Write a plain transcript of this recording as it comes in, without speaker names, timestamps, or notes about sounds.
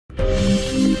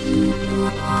Hello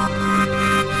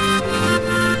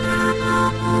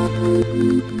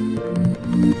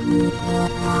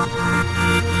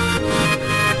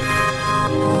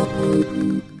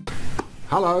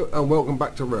and welcome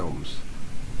back to Realms.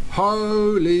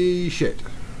 Holy shit.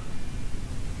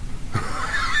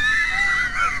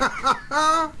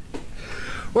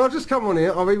 Well, I've just come on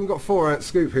here. I've even got 4-ounce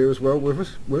Scoop here as well with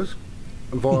us via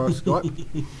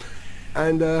Skype.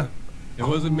 And it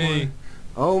wasn't me.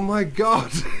 Oh my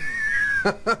god.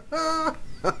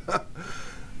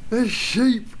 There's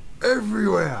sheep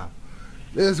everywhere.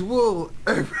 There's wool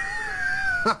everywhere.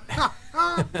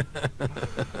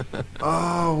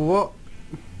 Oh, what?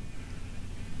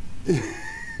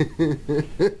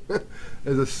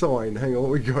 There's a sign. Hang on,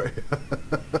 what we got here?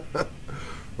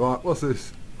 Right, what's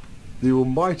this? The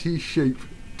almighty sheep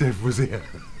Dev was here.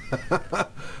 And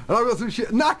I've got some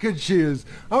knackered shears.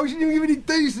 Oh, she didn't give me any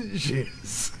decent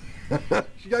shears.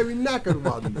 She gave me knackered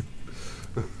ones.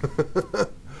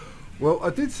 Well, I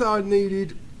did say I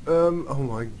needed... oh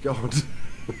my god.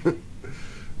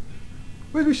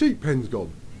 Where's my sheep pens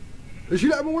gone? Has she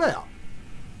let them all out?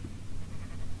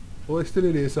 Well, they're still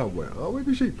in here somewhere. Oh, where's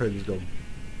my sheep pens gone?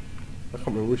 I can't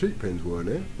remember where sheep pens were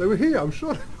now. They were here, I'm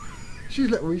sure. She's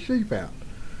let all my sheep out.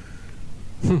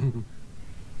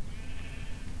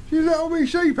 She's let all my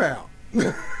sheep out.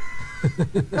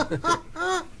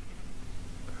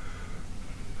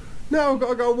 Now I've got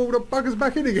to go and walk the buggers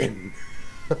back in again.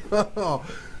 How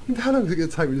long is it going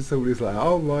to take me to sort this out?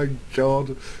 Oh my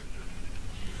god.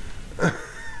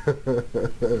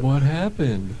 What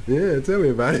happened? Yeah, tell me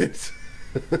about it.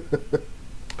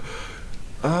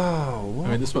 Oh, what?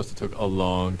 I mean, this must have took a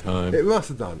long time. It must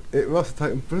have done. It must have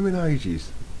taken blooming ages.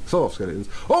 Soft skeletons.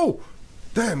 Oh!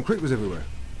 Damn, creepers everywhere.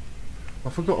 I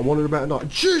forgot I wanted about a night.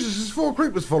 Jesus, there's 4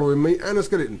 creepers following me and a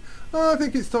skeleton. Oh, I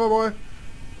think it's time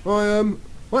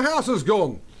my house has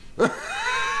gone.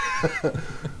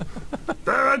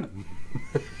 Devon!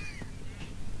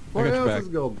 My house has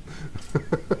gone.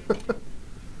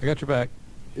 I got your back.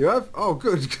 You have? Oh,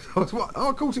 good. Oh,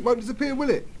 of course it won't disappear, will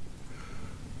it?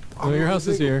 Oh, your house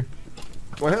is here.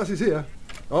 My house is here.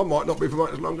 I might not be for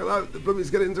much longer though. The blooming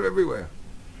skeletons are everywhere.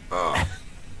 Oh.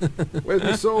 Where's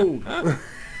my sword?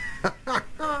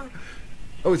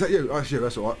 Oh, is that you? Oh, it's you.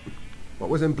 That's all right. Right,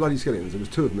 where's them bloody skeletons? There was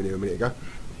 2 of them in here a minute ago.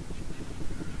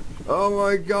 Oh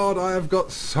my god, I have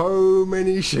got so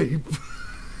many sheep.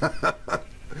 I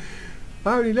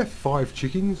only left 5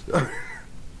 chickens.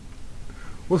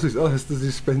 What's this? Oh, that's the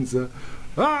dispenser.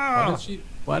 Ah!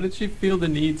 Why did she feel the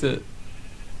need to...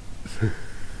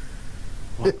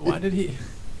 Why did she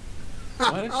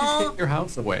take your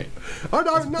house away? I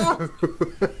don't know.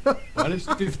 Why did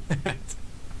she do that?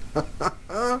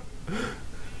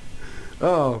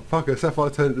 Oh, fuck her. Sapphire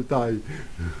turned to day.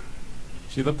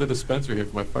 She left the dispenser here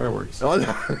for my fireworks. I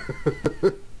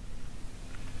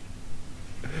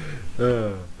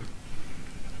know.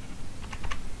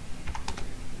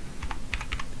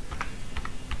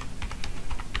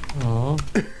 Oh,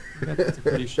 that's a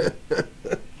pretty sheep.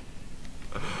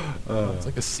 It's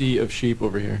like a sea of sheep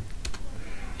over here.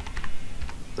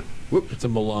 Whoops. It's a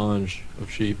melange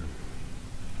of sheep.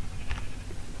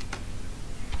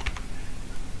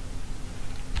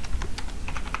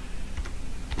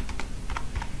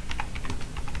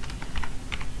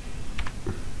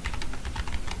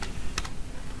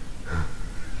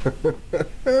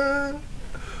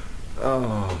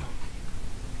 Oh.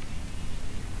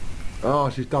 Oh,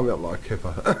 she's done me up like a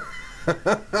kipper.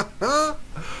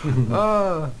 I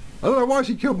don't know why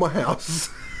she killed my house.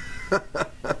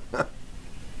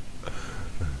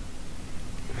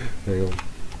 Hang on.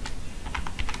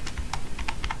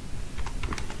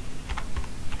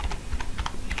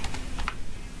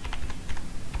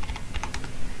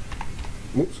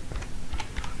 Whoops.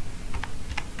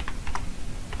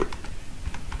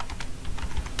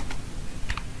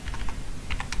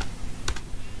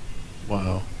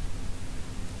 Wow.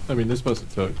 I mean, this must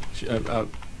have took...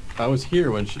 I was here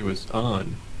when she was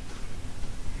on.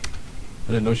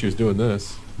 I didn't know she was doing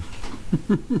this.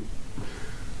 You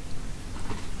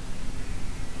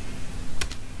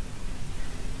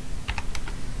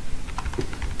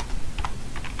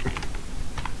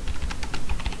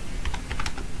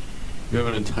have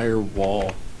an entire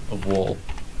wall of wool.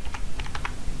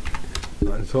 An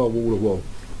entire wall of wool.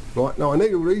 Right, now I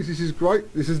need all these. This is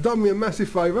great. This has done me a massive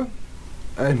favour.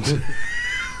 And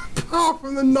apart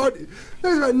from the 90...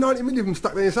 There's about 90 million of them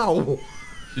stuck in this hole.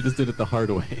 She just did it the hard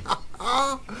way.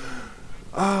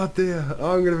 Oh dear.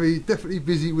 I'm going to be definitely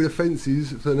busy with the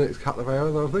fences for the next couple of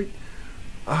hours, I think.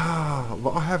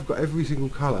 But I have got every single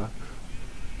colour.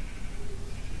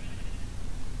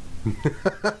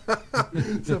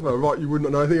 Sapphire, right, you would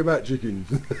not know anything about chickens.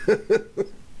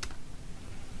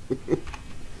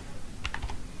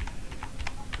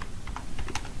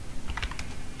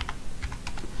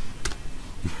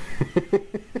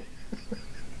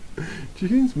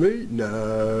 Chickens meat?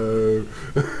 No.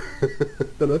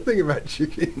 Don't know a thing about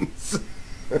chickens.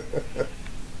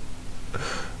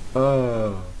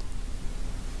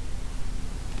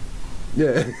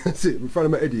 Yeah, that's it. We throw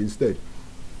them at Eddie instead.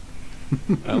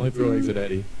 I only throw eggs at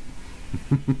Eddie.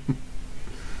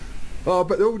 Oh,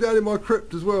 but they're all down in my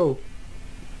crypt as well.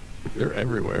 They're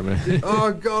everywhere, man.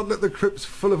 Oh God, look, the crypt's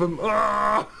full of them.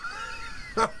 Ah!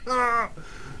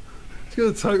 It's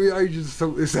going to take me ages to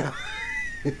sort this out.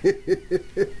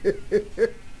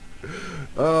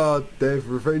 Ah, Dev,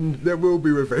 revenge. There will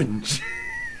be revenge.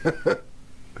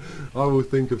 I will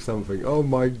think of something. Oh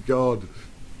my God.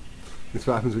 This is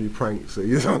what happens when you prank.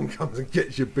 See, someone comes and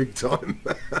gets you big time.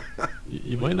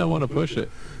 You might not want to push it.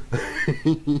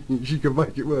 She can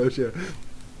make it worse, yeah.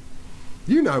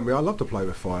 You know me, I love to play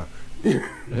with fire.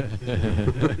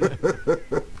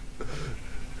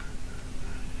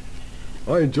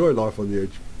 I enjoy life on the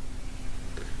edge.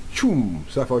 Choom!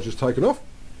 Sapphire's just taken off.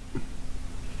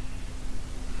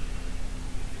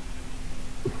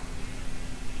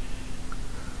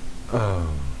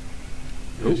 Oh.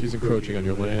 Yeah, she's encroaching on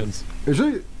your lands. Is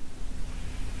she?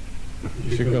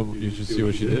 You should go. You should see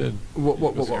what she did.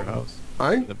 What? Her house.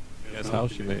 Eh? Guess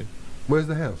house she made. Where's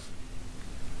the house?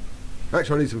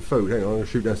 Actually, I need some food. Hang on, I'm gonna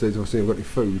shoot downstairs if I see I've got any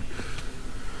food.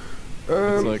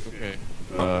 It's like, okay,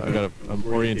 I'm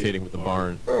orientating with the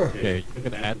barn. Okay, you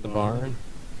look at the barn.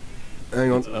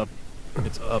 Hang on.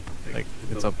 It's up, like,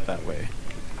 it's up that way.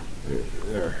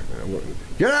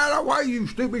 Get out of the way, you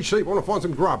stupid sheep! I want to find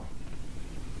some grub.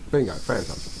 Bingo, found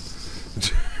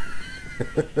something.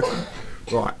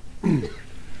 Right.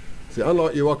 See,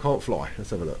 unlike you, I can't fly. Let's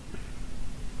have a look.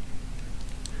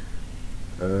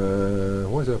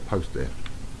 Why is there a post there?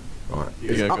 Right.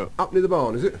 It's up near the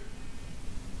barn, is it?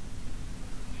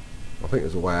 I think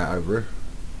there's a way out over here.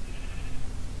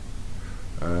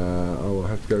 I will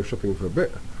have to go shopping for a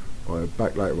bit. I'll be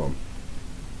back later on.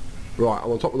 Right,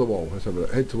 I'm on top of the wall. Let's have a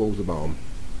look. Head towards the barn.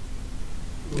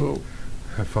 Whoa.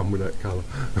 Have fun with that colour.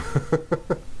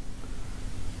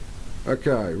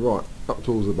 Okay, right. Up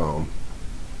towards the barn.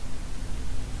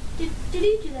 Did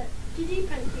he do that? Did he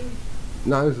prank you?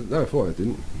 No, Florence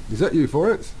didn't. Is that you,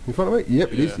 Florence? In front of me?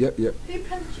 Yep, it is. Yep. Who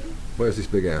pranked you? Where's this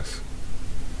big house?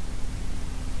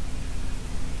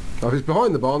 Oh, if it's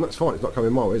behind the barn, that's fine. It's not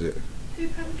coming my way, is it? Who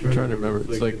pranked you? I'm trying to remember.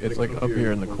 It's like up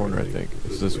here in the corner, I think.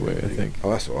 It's this way, I think.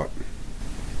 Oh, that's all right.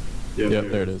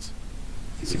 Yep, there it is.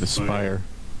 See the spire.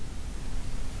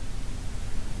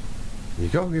 You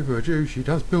gotta give her a due. She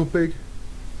does build big.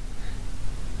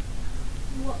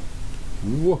 What?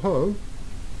 Whoa!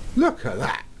 Look at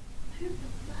that. Who built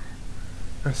that?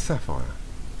 That's Sapphire.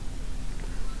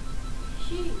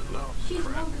 She's a real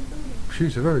good builder.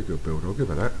 She's a very good builder. I'll give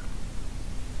her that.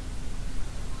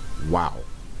 Wow.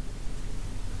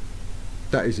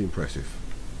 That is impressive.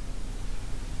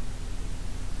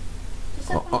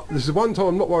 This is one time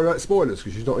I'm not worried about spoilers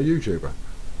because she's not a YouTuber.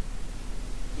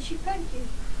 Did she prank you?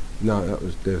 No,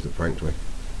 there's the prank me.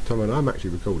 Tom, I'm actually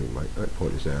recording, mate. Don't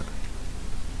point this out.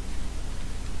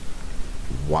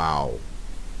 Wow.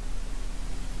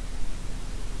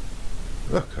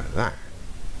 Look at that.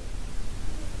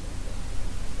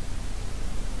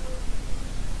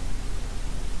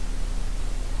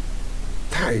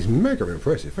 That is mega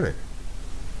impressive, isn't it?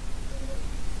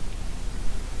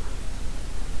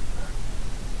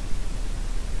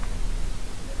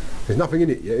 There's nothing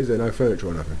in it yet, is there? No furniture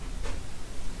or nothing?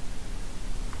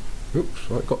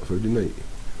 Oops, I got the food, didn't eat.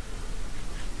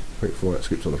 Wait for that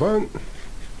skips on the phone.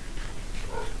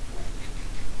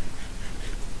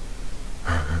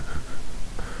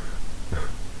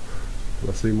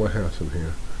 I see my house from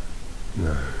here.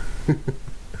 No.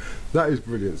 That is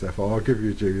brilliant, Sapphire. I'll give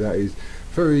you a due. That is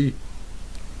very...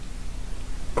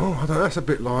 Oh, I don't know. That's a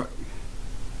bit like...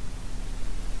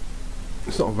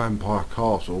 It's not a vampire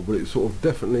castle, but it's sort of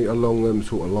definitely along them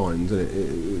sort of lines, isn't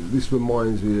it? This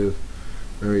reminds me of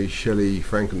very Shelley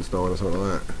Frankenstein or something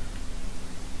like that.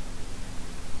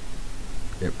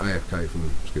 Yep, AFK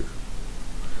from Scoop.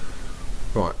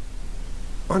 Right.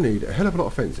 I need a hell of a lot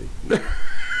of fencing.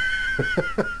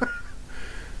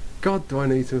 God, do I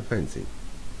need some fencing?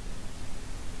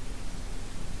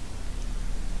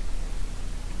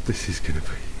 This is going to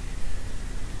be...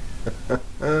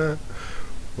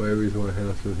 Where is my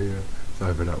house from here? It's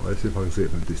over that way. Let's see if I can see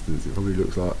it from a distance. It probably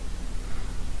looks like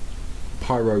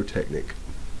pyrotechnic.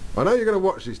 I know you're going to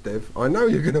watch this, Dev. I know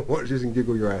you're going to watch this and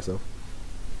giggle your ass off.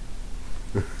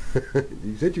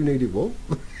 You said you needed wool.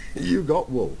 You got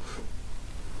wool.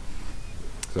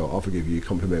 So I'll forgive you.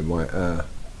 Compliment my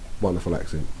wonderful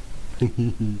accent.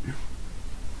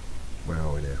 Where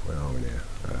are we now? Where are we now?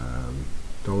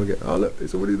 Don't want to get... Oh, look,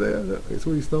 it's already there. Look, it's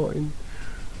already starting.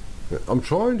 I'm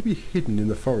trying to be hidden in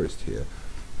the forest here.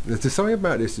 There's something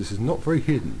about this is not very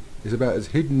hidden. It's about as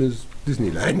hidden as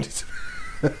Disneyland.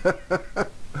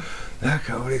 Look at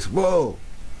all this wool.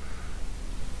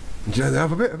 Do you know the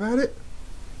other bit about it?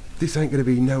 This ain't going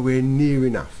to be nowhere near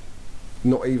enough.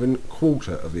 Not even a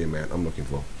quarter of the amount I'm looking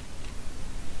for.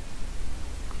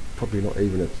 Probably not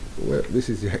even a... Well, this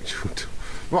is the actual...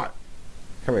 Right.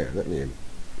 Come here, let me in.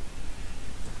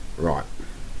 Right.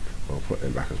 I'll put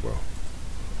them back as well.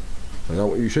 I don't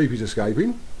want you sheepies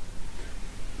escaping.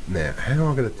 Now, how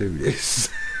am I going to do this?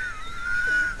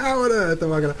 How on earth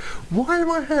am I going to... Why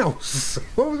my house?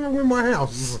 What was wrong with my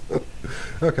house?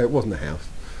 Okay, it wasn't a house.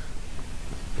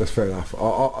 That's fair enough.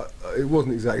 It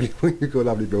wasn't exactly what you call a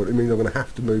lovely build. It means I'm going to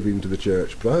have to move into the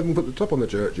church. But I haven't put the top on the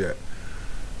church yet.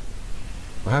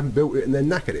 I haven't built it and then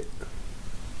knackered it.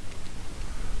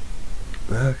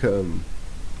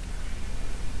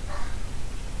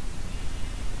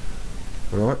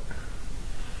 Alright.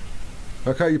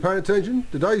 Okay, you paying attention?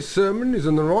 Today's sermon is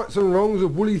on the rights and wrongs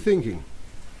of woolly thinking.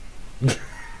 I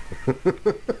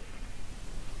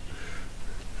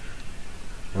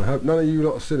hope none of you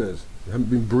lot are sinners. You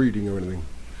haven't been breeding or anything.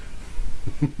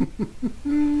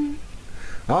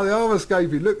 Oh, they are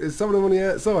escaping. Look, there's some of them on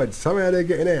the outside. Somehow they're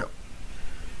getting out.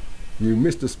 You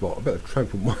missed a spot. I better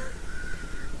trample my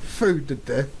food to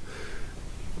death.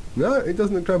 No, it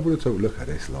doesn't look trampled at all. Look at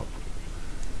this lot.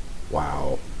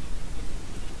 Wow.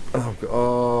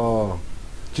 Oh,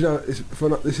 do you know,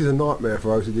 this is a nightmare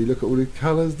for OCD. Look at all the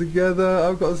colours together.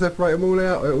 I've got to separate them all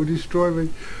out. It will destroy me.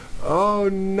 Oh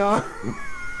no.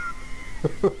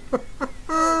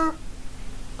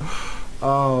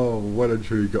 Oh, well and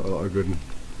truly got a lot of good.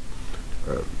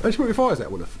 Actually, put your fires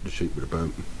out. Well, the sheep would have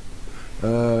burnt.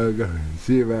 Go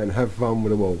see you around. Have fun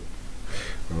with them all.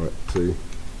 Alright, tea.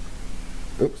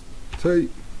 Oops, tea.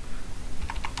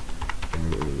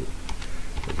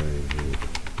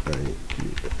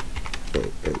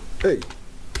 Hey.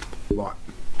 Right.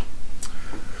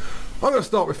 I'm going to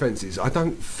start with fences. I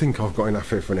don't think I've got enough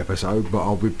here for an episode, but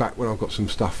I'll be back when I've got some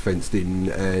stuff fenced in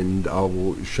and I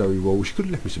will show you all. She could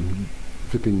have left me some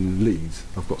flipping leads.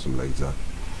 I've got some leads though.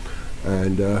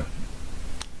 And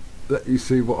let you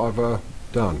see what I've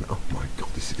done. Oh my god,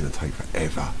 this is going to take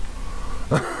forever.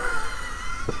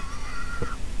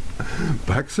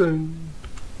 Back soon.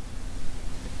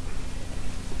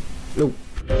 Oh.